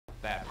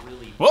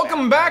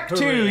Welcome back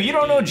to You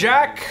Don't Know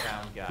Jack,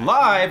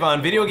 live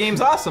on Video Games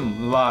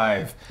Awesome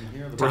Live.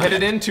 We're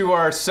headed into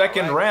our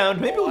second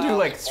round. Maybe we'll do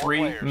like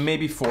 3,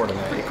 maybe 4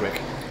 tonight, pretty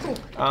quick.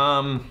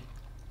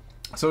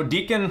 So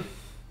Deacon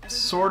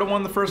sort of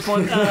won the first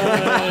one.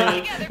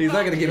 He's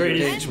not gonna give you an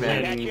inch,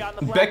 man.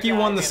 Becky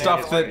won the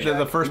stuff that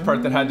the first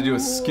part that had to do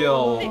with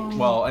skill.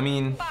 Well, I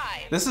mean,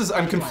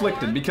 I'm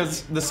conflicted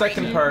because the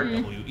second part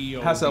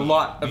has a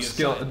lot of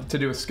skill to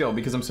do with skill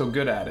because I'm so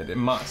good at it. It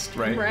must,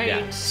 right? Right.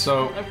 Yeah.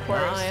 So, of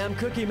course. Hi, I'm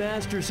Cookie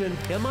Masterson,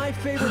 and my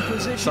favorite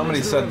position somebody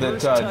is said the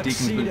that reverse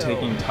Deacon's been tuxedo.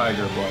 taking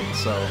tiger blood,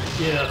 so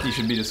Yeah. he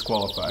should be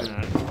disqualified.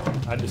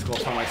 I'd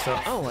disqualify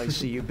myself. Oh, I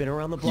see you've been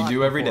around the block. You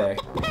do every day.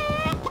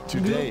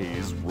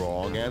 Today's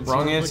wrong answer.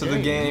 Wrong answer of the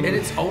game. And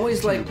it's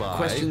always like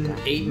question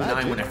 8 and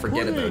 9 when I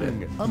forget about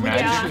it. A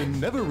magician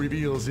never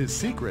reveals his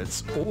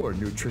secrets or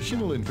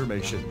nutritional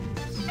information.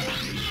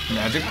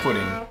 Magic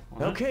pudding.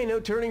 Okay, no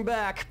turning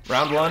back.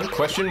 Round 1,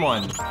 question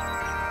 1.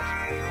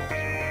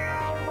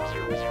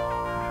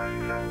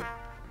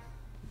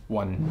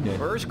 1. Yeah.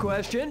 First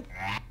question,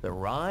 the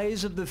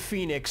rise of the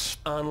Phoenix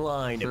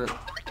online.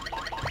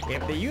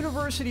 If the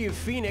University of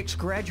Phoenix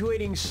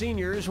graduating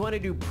seniors want to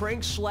do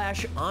pranks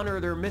 / honor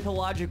their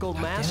mythological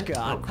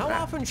mascot, how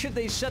often should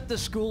they set the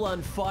school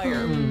on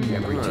fire?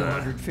 Every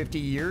 250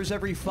 years,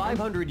 every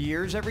 500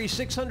 years, every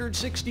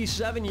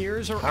 667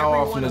 years, or How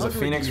every often does a 100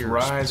 phoenix years?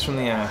 rise from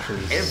the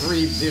ashes?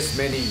 Every this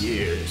many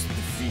years, the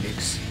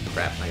Phoenix.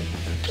 Crap,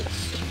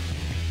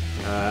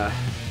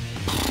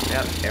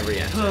 yep, every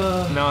answer.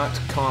 Not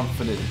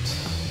confident.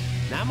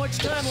 Not much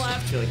time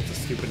left. I feel like it's a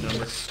stupid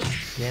number.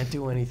 Can't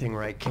do anything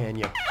right, can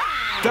you?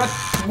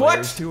 What?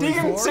 Players 2 and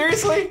Deacon, 4?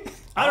 seriously?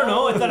 I don't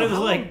know. I thought it was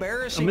How like a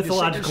embarrassing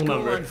mythological to set your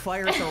school number. on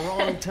fire at the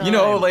wrong time. You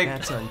know, like,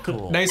 That's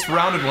uncool. nice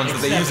rounded ones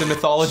that they use in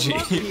mythology.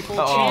 Smart people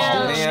Oh,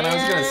 change man, I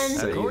was gonna man.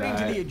 say According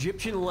to the that.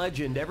 Egyptian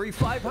legend, every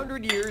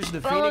 500 years the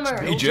Bummer.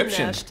 phoenix builds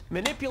Egyptian. a nest,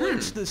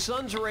 manipulates the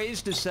sun's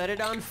rays to set it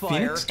on fire,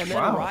 Phoenix? and then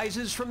Wow.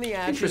 rises from the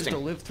ashes Interesting. to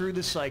live through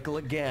the cycle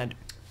again.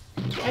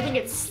 I think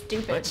it's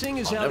stupid. But seeing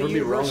as how never the be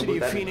wrong University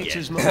with of that Phoenix again.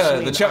 is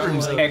mostly The chat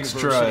room's an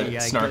extra university,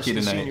 I snarky guess the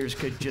tonight. seniors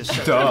could just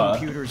set Duh. their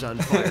computers on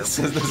fire.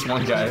 Says this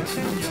one guy.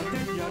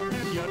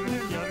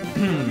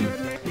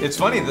 It's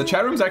funny, the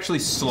chat room's actually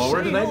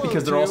slower tonight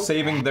because they're all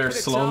saving their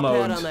slow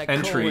mode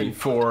entry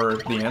for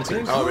the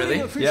answers. Oh, really?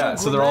 Including official Yeah,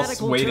 so they're all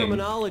grammatical waiting.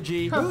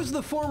 Terminology. Who's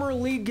the former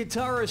lead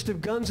guitarist of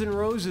Guns N'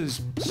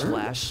 Roses? /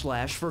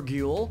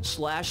 Fergule, /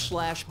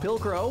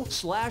 Pilcrow,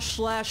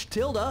 /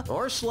 Tilda,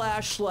 or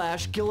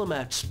 /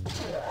 Guillemets?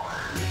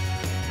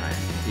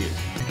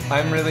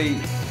 I'm really...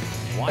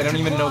 I don't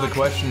even know the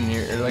question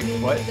here. Like,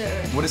 what?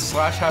 What does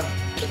slash have?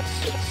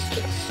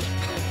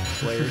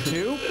 Player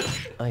 2,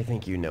 I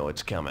think you know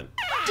it's coming.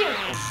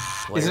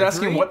 Is it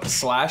asking what the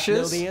slash No,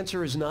 is? the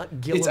answer is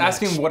not Guillemets. It's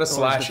asking what a or as the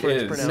slash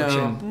French is. pronounce it.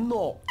 No.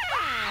 No.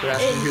 They're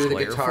asking who the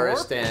Player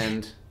guitarist 4?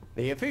 and...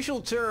 The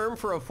official term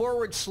for a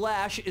forward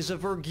slash is a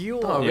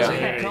virgule. Oh, yeah. So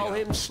Okay. they call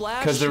him /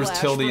 Because there was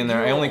tilde in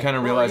there. I only kind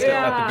of virgule. realized it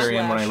at the Yeah. very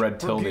end when I read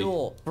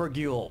tilde.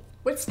 Virgule.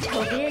 What's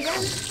tilde again?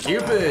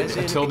 Stupid!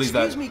 Tilde's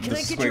that Excuse me, can the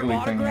I get your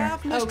squiggly thing there.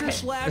 autograph,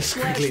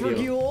 Mr. Okay. /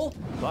 Virgule?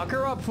 Buck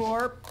her up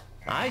for.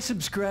 I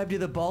subscribe to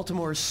the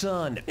Baltimore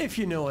Sun, if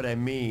you know what I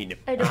mean.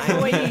 I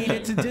don't wait, wait.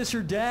 it's a this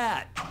or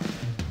that.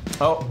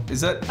 Oh,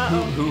 is that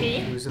who? P?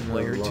 Who's in the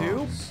Player 2?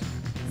 loss?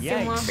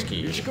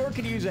 Yikes, your score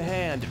could use a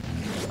hand.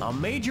 A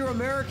major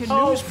American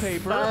Oh,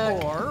 newspaper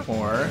fuck. or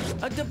Or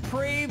a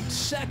depraved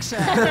sex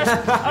act.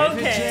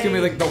 Okay. It's gonna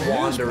be like The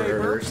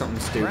Wanderer or something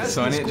stupid. Press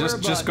so I the need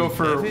square just go button.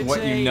 for If it's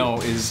what you a know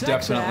is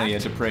sex definitely a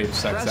act, depraved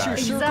sex press your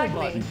act. circle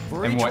Exactly. button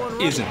for And each what one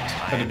right. isn't a I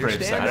depraved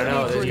understand sex I don't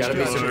know, there's gotta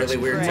be some really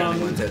weird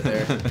sounding ones out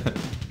there.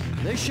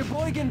 The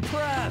Sheboygan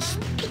Press,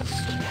 the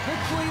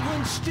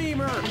Cleveland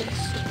Steamer,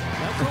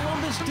 the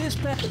Columbus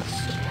Dispatch,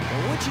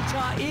 the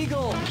Wichita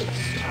Eagle,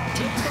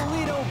 the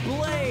Toledo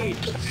Blade,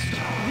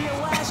 the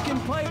Alaskan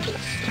Pipe.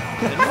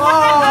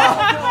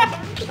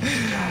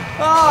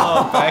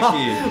 Oh,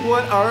 Becky.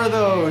 What are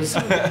those?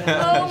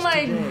 Oh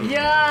my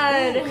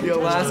god. The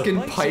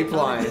Alaskan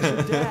Pipeline.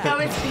 That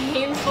was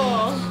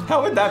painful.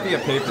 How would that be a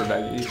paper,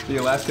 Becky? The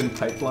Alaskan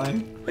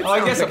pipeline? Oh, I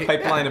guess a sounds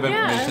like pipeline of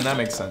information. Yeah. That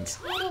makes sense.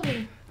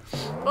 Totally.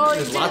 Well,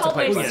 it did lots of help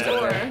my pipelines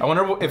score. I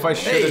wonder if I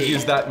should have Hey.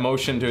 used that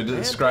motion to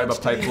describe a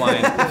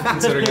pipeline,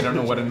 considering I don't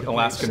know what an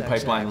Alaskan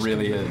pipeline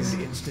really is.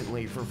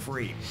 Instantly for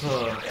free.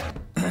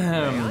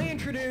 I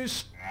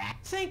introduce.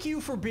 Thank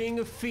you for being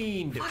a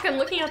fiend. Fuck, I'm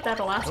looking at that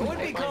Alaskan It would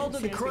be pipeline. called to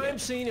the Seems crime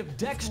good. scene if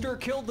Dexter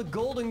killed the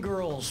Golden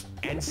Girls.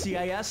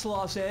 NCIS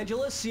Los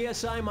Angeles,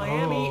 CSI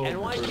Miami,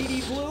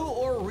 NYPD Blue,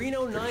 or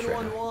Reno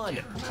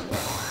 911.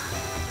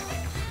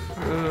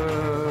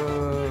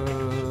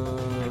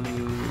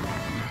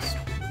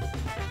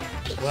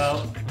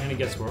 Well, I'm gonna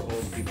guess where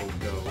old people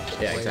go.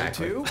 Yeah,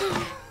 exactly. 2.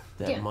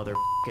 That Yeah.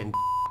 motherfucking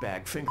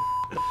bag finger.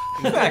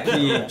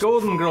 Becky,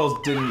 Golden Girls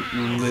didn't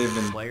live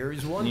in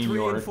Players 1, New 3,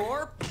 York. and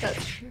 4.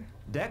 That's true.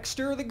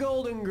 Dexter, The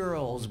Golden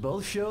Girls.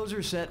 Both shows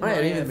are set in I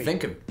Miami. didn't even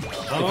think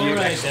of. All right,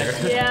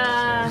 Dexter.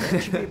 Yeah.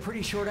 That should be a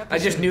pretty short episode. I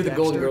just knew the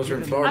Dexter, Golden Girls were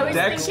in given Florida. I was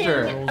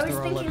Dexter.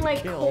 thinking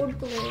like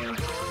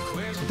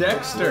Coldplay.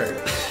 Dexter.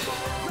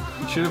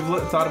 Should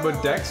have thought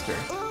about Dexter.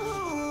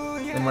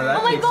 And where that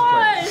Oh my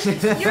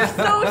takes gosh! You're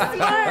so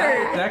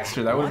smart!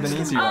 Dexter, that would have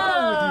been easier.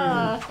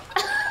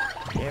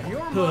 If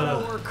your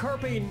motto were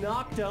Carpe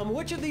Noctem,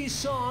 which of these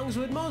songs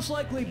would most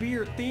likely be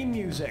your theme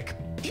music?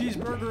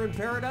 Cheeseburger in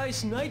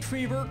Paradise, Night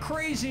Fever,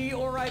 Crazy,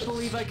 or I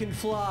Believe I Can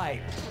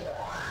Fly?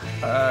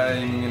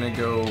 I'm gonna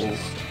go.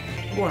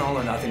 Going all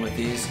or nothing with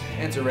these.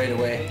 Answer right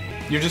away.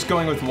 You're just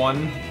going with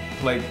one,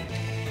 like.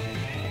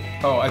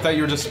 Oh, I thought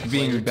you were just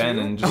being Ben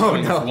and just Oh,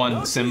 going no. with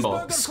one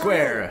symbol.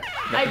 Square.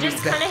 I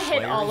just kind of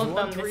hit all of Players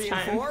them 1, 3, this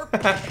and time.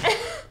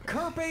 4.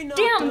 Carpe Damn.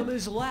 Noctem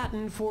is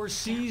Latin for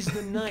seize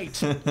the night.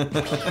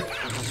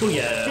 Oh,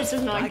 yeah. This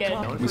is not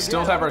good. We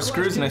still have our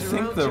screws, and I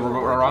think the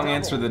wrong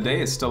answer of the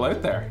day is still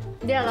out there.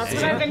 Yeah, that's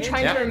what I've been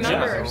trying to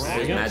remember.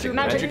 There you go. Magic.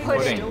 Magic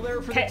pudding. Still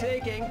there for the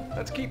taking.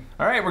 Let's keep.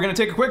 All right, we're gonna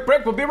take a quick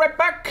break. We'll be right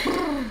back.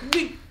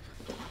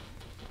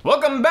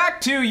 Welcome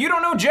back to You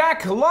Don't Know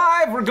Jack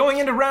Live. We're going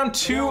into round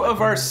 2 of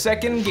our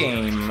second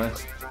game.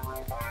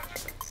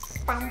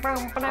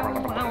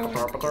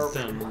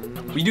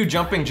 We do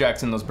jumping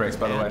jacks in those breaks,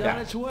 by the And way. on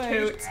its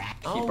way.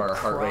 Keep our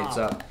heart rates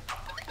up.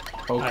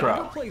 Oh Want to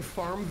crap. play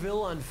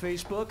Farmville on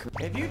Facebook?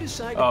 If you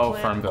decide to Oh,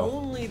 plant Farmville.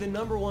 only the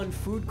 #1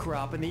 food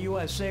crop in the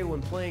USA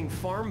when playing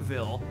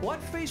Farmville,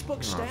 what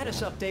Facebook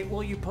status update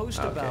will you post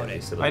about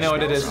it? I know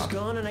what it is. Is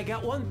gone, and I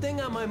got one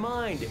thing on my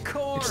mind.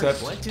 Corn.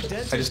 Except, Went to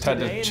dentist I just had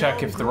today to and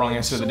check now if the wrong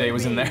answer of the day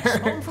was in there,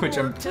 soybeans. Home from which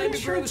I'm work, time pretty to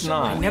sure grow it's some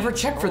not. wheat. Never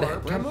check for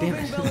that. God damn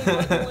Removing it.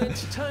 belly button,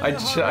 it's time I to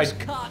ch- harvest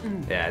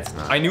cotton. Yeah, it's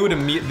not. I knew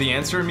the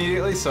answer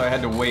immediately, so I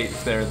had to wait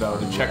there though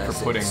to check for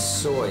Yes, pudding. it's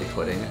soy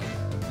pudding.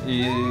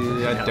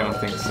 Yeah, I don't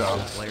think so.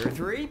 Player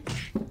 3,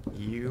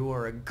 you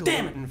are a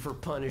glutton for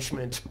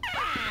punishment.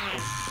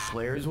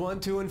 Players 1,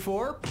 2, and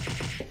 4.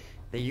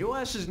 The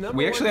U.S.'s number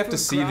We actually one have to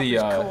food see crop the,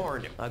 is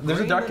corn. there's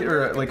a grain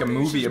that like a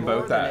movie produces about more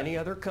than that. Any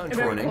other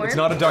country. Corn? It's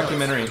not a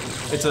documentary.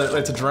 It's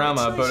a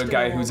drama about a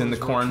guy who's in the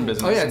corn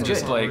business. Oh, yeah, and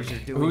just good. like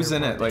who's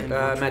in it? Like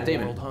Matt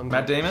Damon.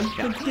 Matt Damon?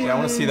 Yeah, I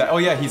want to see that. Oh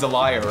yeah, he's a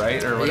liar,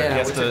 right? Or whatever. Yeah, He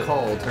has what's to- it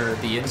called? Or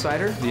The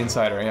Insider? The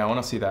Insider. Yeah, I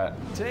want to see that.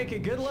 Take a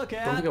good look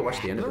at. Don't think I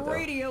watched the end of it, though.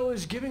 radio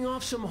is giving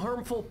off some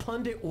harmful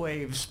pundit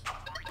waves.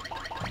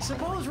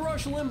 Suppose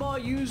Rush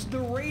Limbaugh used the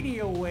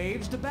radio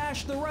waves to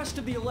bash the rest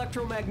of the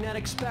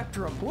electromagnetic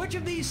spectrum. Which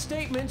of these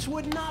statements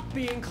would not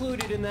be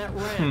included in that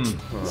rant?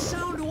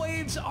 Sound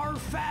waves are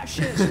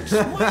fascist.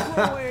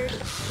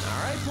 Microwave.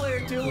 All right,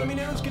 player 2, let me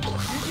know. You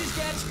just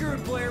got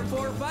screwed, player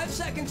 4. 5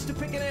 seconds to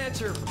pick an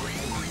answer.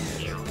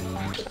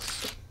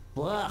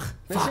 Ugh,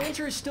 this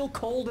answer is still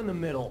cold in the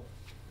middle.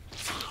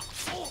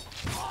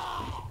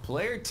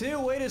 Player 2,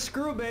 way to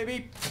screw,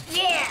 baby.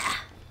 Yeah!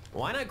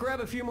 Why not grab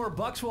a few more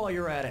bucks while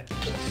you're at it?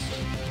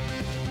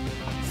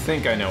 I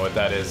think I know what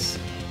that is.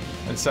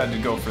 I decided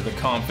to go for the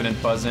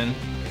confident buzz in.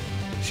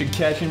 Should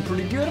cash in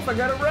pretty good if I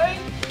got it right.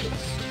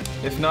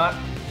 If not,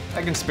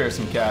 I can spare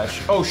some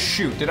cash. Oh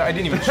shoot! I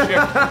didn't even check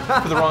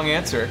for the wrong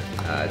answer.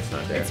 It's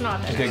not there. It's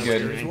not there. Okay,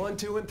 Here's good. 1,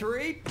 2, and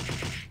 3.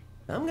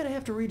 I'm gonna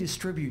have to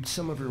redistribute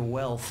some of your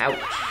wealth. Ouch.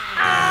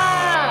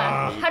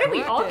 How did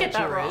we all Correct get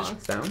that answer wrong?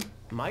 is Sound?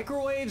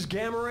 Microwaves,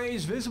 gamma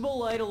rays, visible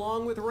light,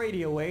 along with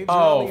radio waves.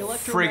 are on the Oh,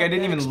 frig, I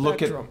didn't even electromagnetic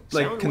look at, spectrum.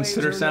 like, Sound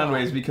consider waves are sound not.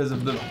 waves because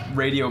of the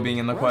radio being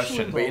in the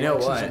question. But you know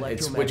what?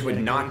 It's which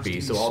would not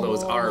be, so all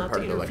those are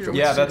part of the electro.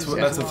 Yeah, that's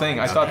the thing.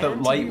 I thought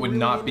that light would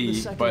not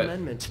be, but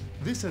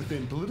This has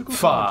been Political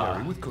Fuck.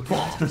 Commentary with Cookie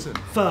Masterson.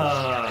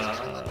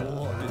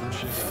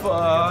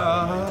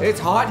 It's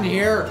hot in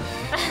here.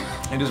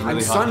 it is I'm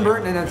really hot.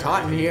 sunburnt and it's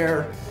hot in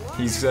here.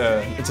 He's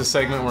it's a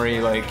segment where he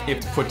like you have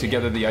to put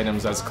together the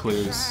items as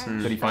clues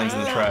that he finds in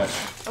the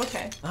trash.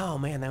 Okay. Oh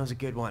man, that was a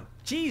good one.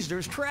 Geez,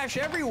 there's trash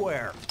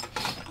everywhere.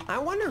 I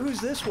wonder whose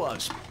this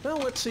was. Well,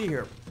 let's see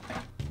here.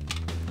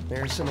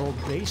 There's some old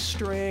bass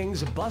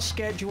strings, a bus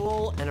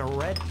schedule, and a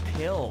red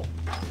pill.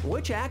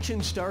 Which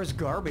action star's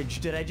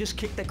garbage did I just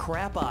kick the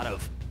crap out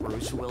of?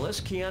 Bruce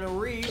Willis, Keanu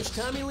Reeves,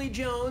 Tommy Lee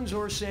Jones,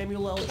 or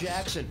Samuel L.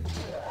 Jackson?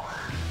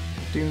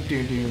 Doom,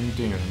 doom, doom,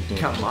 doom, doom,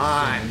 Come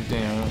on.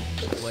 doom.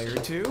 Player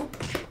 2?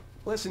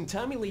 Listen,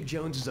 Tommy Lee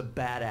Jones is a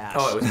badass.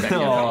 Oh, it was back I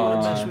in don't Aw.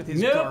 want to mess with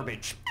his Nope.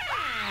 garbage.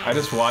 I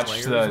just watched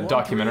Players the 1, 3,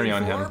 documentary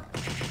and on him. 4.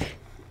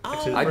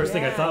 Actually, the first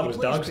thing I thought was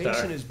he plays Dog bass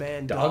Star. in his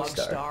band Dog Dog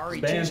Star. Star.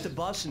 He Band. chased a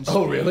bus and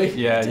Oh, really?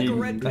 Yeah, took he a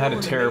red pill had a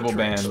in the terrible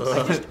Matrix. band.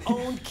 I just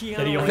owned Keanu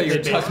That he I only thought you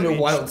were did talking to garbage.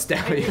 Wild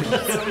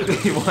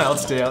Stallion. Wild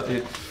Stale.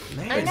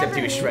 Man, Except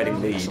he was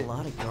shredding that's a lead.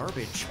 lot of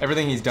garbage.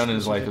 Everything he's done in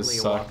his life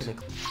has sucked.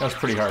 That was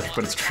pretty harsh,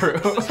 but it's true.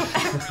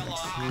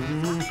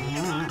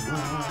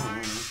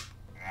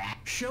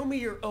 Show me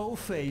your O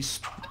face.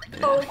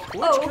 Oh, Which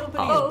oh,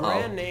 company's oh.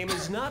 brand name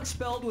is not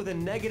spelled with a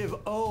negative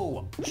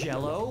O?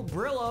 Jello,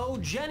 Brillo,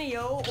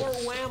 Genio, or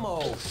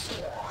Whammo?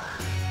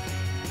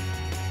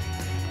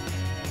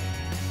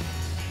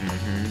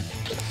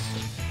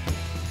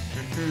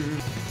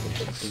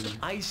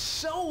 I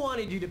so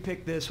wanted you to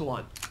pick this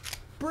one.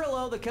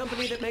 Brillo, the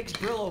company that makes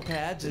Brillo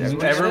pads.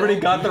 Everybody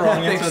got the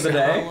wrong answer of the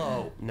day.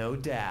 Brillo, no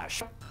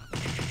dash.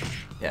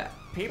 Yeah.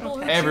 People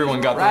who Everyone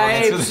choose got the wrong Right.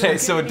 answer of the day,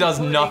 so it does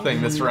nothing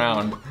this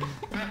round.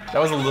 That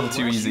was a little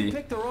too You easy.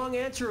 pick the wrong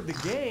answer of the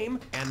game,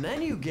 and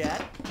then you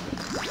get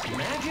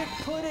magic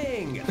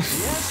pudding.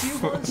 Yes, you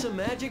won some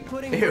magic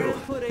pudding. Ew. Bread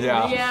pudding.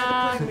 Yeah.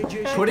 Yeah.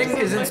 Pudding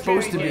Doesn't isn't look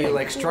supposed to very be good.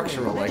 like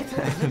structural like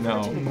that.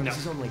 No. This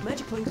is only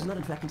magic pudding does not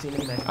in fact contain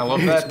any magic. I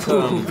love that.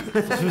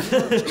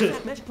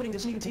 Magic pudding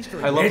doesn't even taste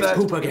very I love It's that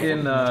poop again.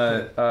 in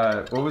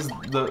what was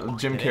the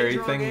Jim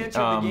Carrey thing?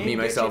 Me,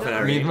 myself,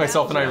 and Me, Irene.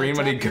 myself, and Irene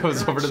when he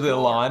goes over to the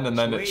lawn and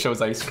then it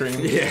shows ice cream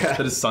Yeah. that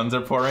his sons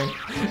are pouring.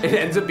 It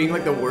ends up being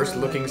like the worst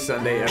looking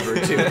Sunday ever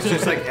too. It's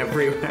just like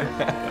everywhere.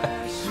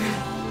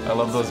 I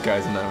love those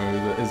guys in that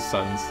movie, his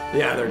sons.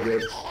 Yeah, they're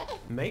good.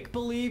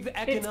 Make-believe It's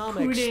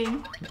economics.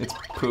 pudding. It's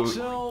poop.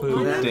 So,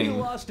 my nephew Pudding.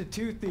 lost a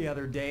tooth the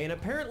other day, and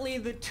apparently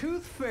the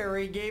tooth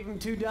fairy gave him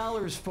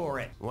 $2 for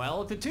it.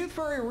 Well, if the tooth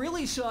fairy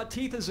really saw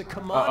teeth as a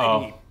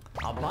commodity,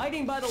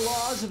 abiding by the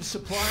laws of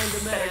supply and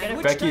demand,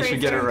 which Becky, you should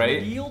get it tooth right.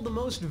 would yield the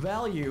most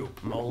value?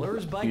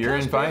 Molars, You're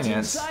in bicuspids,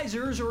 finance.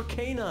 incisors, or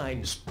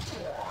canines?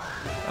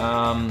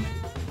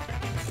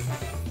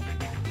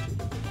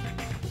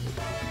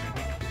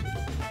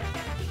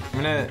 I'm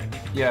gonna,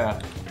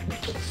 yeah.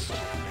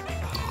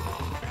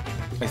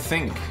 I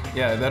think,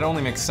 yeah, that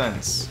only makes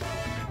sense.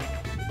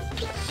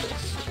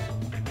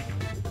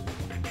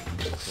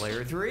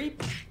 Player 3.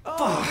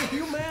 Oh,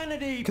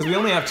 humanity! Because we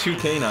only have 2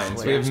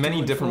 canines. We have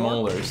many different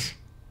molars.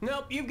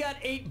 Nope, you've got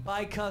 8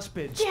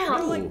 bicuspids. Yeah.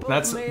 They're like both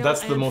That's male the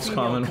and most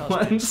female common cuspids.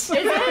 ones. Is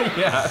it?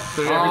 Yeah,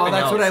 there's Oh, everything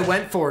that's else. what I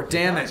went for.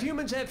 Damn As it.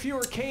 humans have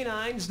fewer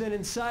canines than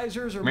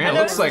incisors or Man, it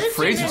looks like Those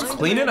Fraser's are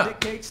cleaning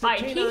up.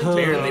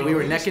 Apparently, we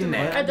were neck and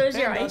neck. Are those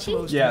your eye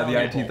teeth? Yeah,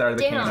 the eye teeth are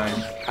the Damn.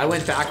 canine. I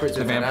went backwards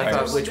with that. I thought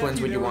vampires. which ones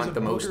would you want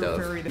the most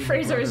of?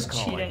 Fraser is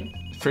cheating.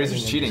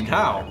 Fraser's cheating.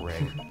 How?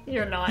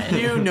 You're not.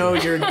 You know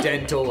your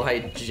dental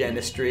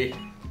hygienistry.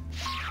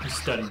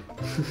 Study.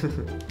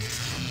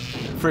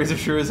 Fraser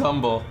sure is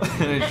humble.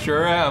 I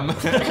sure am.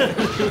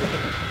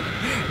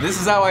 This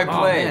is how I Oh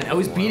play. man, I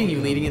was beating you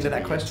leading into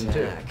that question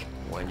too.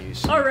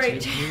 All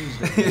right.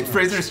 If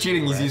Fraser's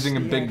cheating, he's using a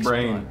big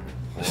brain.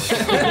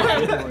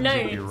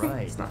 Nice.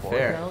 Right. Not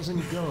fair.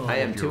 I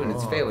am too, and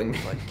it's failing me.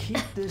 But keep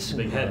this in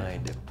Big head.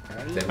 mind.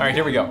 All right,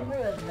 here we go.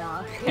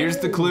 Here's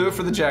the clue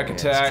for the jack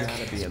attack.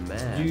 Gotta be a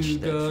match. You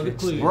got the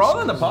clues. We're all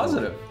in the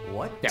positive.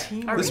 What Yeah.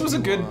 team This was a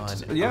do you good,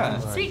 want? yeah.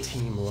 Sweet.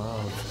 Team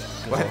love.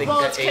 Well, I think Well,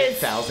 that it's 'cause-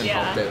 8,000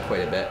 yeah. helped out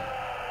quite a bit.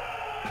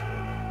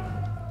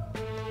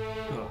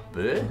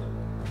 Bleh?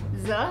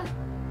 The?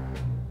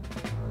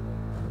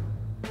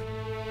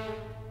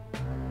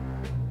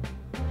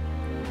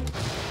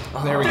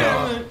 There we go.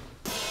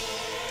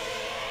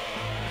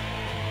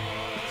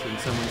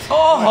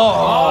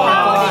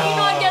 How did you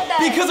not get that?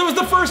 Because it was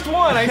the first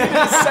one. I needed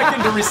a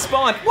second to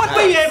respond. What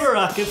The the? Ever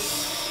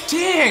Rockets.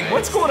 Dang,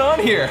 what's going on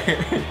here?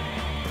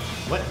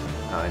 What?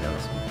 Oh, I know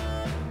this one.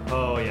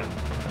 Oh, yeah.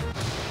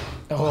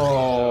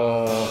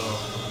 Oh.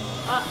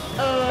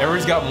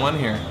 Everyone's got one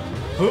here.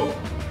 Who?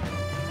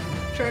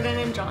 Jordan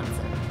and Johnson.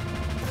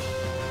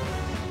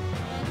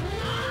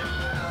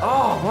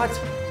 Oh, what?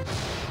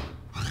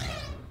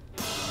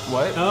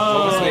 What? Oh,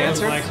 What was the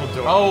answer? Michael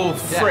Jordan. Oh,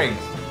 frig.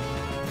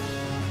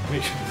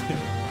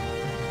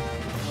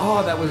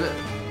 Oh, that was it.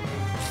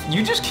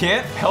 You just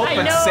can't help I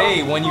but know.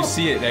 say when you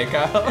see it, eh,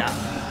 Kyle?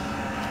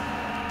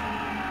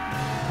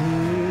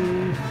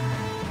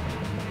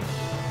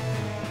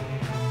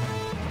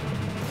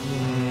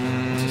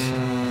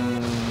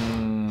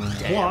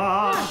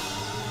 Wah.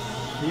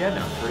 Yeah,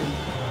 no,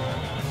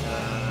 3.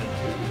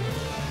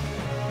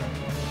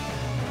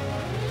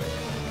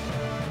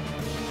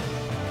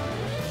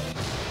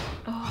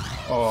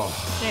 Oh,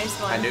 Nice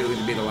one. I knew it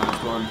would be the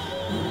last one.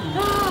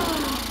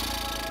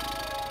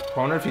 I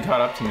wonder if he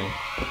caught up to me.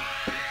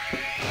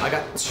 I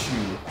got 2.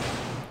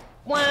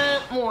 Wah,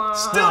 wah.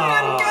 Still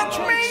didn't catch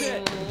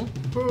me!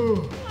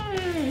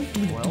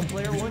 Well,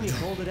 player 1, you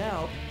pulled it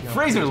out. Now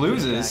Fraser put it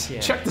loses. back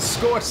in. Check the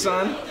score,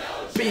 son.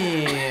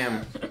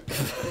 Bam!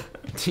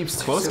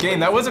 Team's Close game.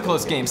 That was a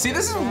close game. See,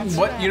 this is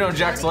what, you know,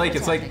 Jack's like.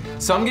 It's like,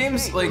 some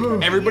games, like,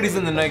 everybody's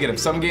in the negative.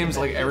 Some games,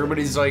 like,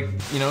 everybody's, like,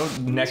 you know,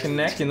 neck and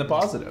neck in the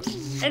positive.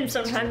 And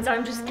sometimes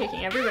I'm just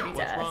kicking everybody's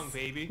ass.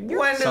 When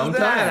does Sometimes.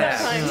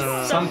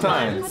 that?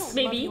 Sometimes.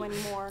 Maybe.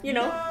 You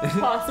know,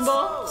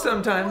 possible.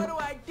 Sometime.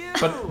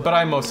 But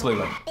I mostly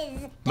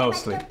win.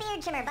 Mostly.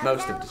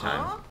 Most of the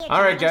time.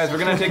 All right, guys, we're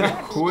gonna take a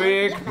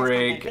quick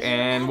break,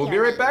 and we'll be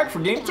right back for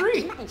game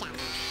 3.